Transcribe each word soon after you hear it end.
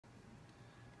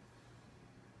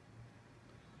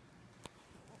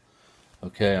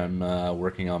Okay, I'm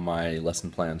working on my lesson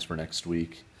plans for next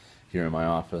week here in my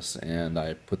office, and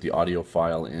I put the audio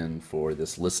file in for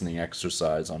this listening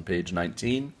exercise on page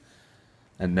 19,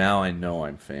 and now I know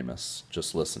I'm famous.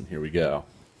 Just listen, here we go.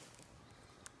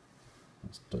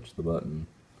 Let's touch the button.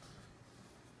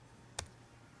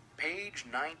 Page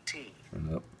 19. Turn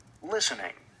it up.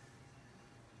 Listening.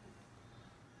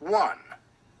 1.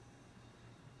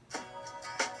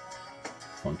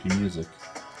 Funky music.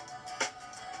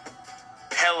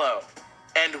 Hello,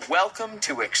 and welcome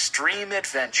to Extreme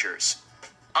Adventures.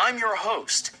 I'm your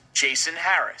host, Jason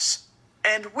Harris,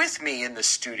 and with me in the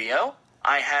studio,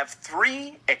 I have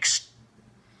three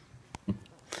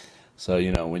So,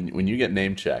 when you get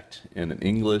name checked in an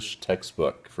English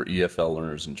textbook for EFL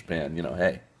learners in Japan,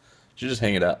 hey, you just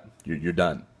hang it up. You're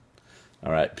done.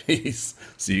 All right, peace.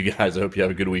 See you guys. I hope you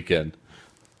have a good weekend.